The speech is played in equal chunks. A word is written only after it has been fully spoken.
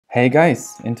Hey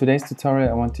guys, in today's tutorial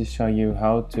I want to show you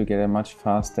how to get a much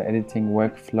faster editing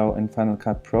workflow in Final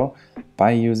Cut Pro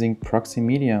by using Proxy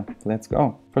Media. Let's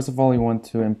go. First of all, you want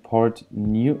to import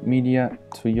new media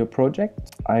to your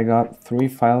project. I got 3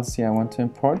 files here I want to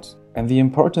import. And the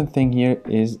important thing here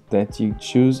is that you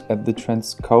choose at the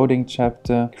transcoding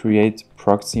chapter, create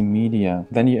Proxy Media.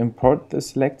 Then you import the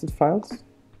selected files.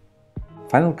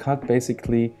 Final Cut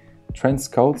basically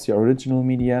transcodes your original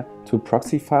media to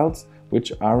proxy files,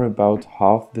 which are about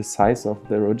half the size of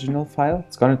the original file.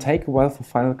 It's going to take a while for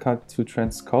Final Cut to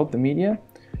transcode the media.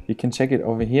 You can check it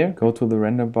over here, go to the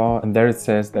render bar, and there it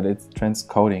says that it's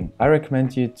transcoding. I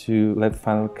recommend you to let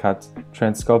Final Cut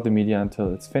transcode the media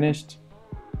until it's finished.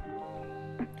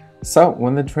 So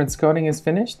when the transcoding is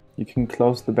finished, you can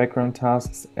close the background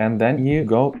tasks and then you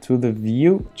go to the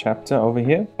View chapter over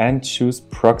here and choose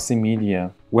Proxy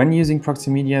Media. When using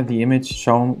Proxy Media, the image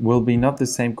shown will be not the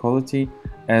same quality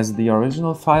as the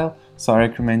original file, so I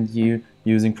recommend you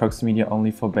using Proxy Media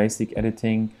only for basic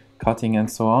editing, cutting and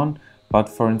so on. But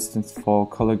for instance, for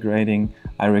color grading,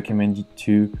 I recommend you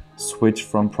to switch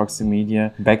from Proxy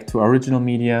Media back to original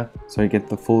media so you get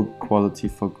the full quality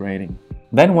for grading.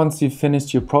 Then once you've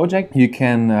finished your project, you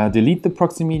can delete the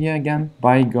Proxy Media again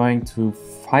by going to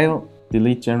File,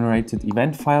 Delete Generated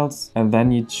Event Files, and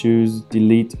then you choose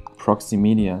Delete Proxy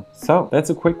Media. So that's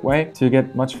a quick way to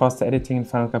get much faster editing in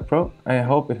Final Cut Pro. I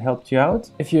hope it helped you out.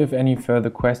 If you have any further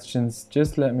questions,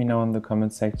 just let me know in the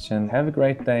comment section. Have a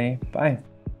great day. Bye.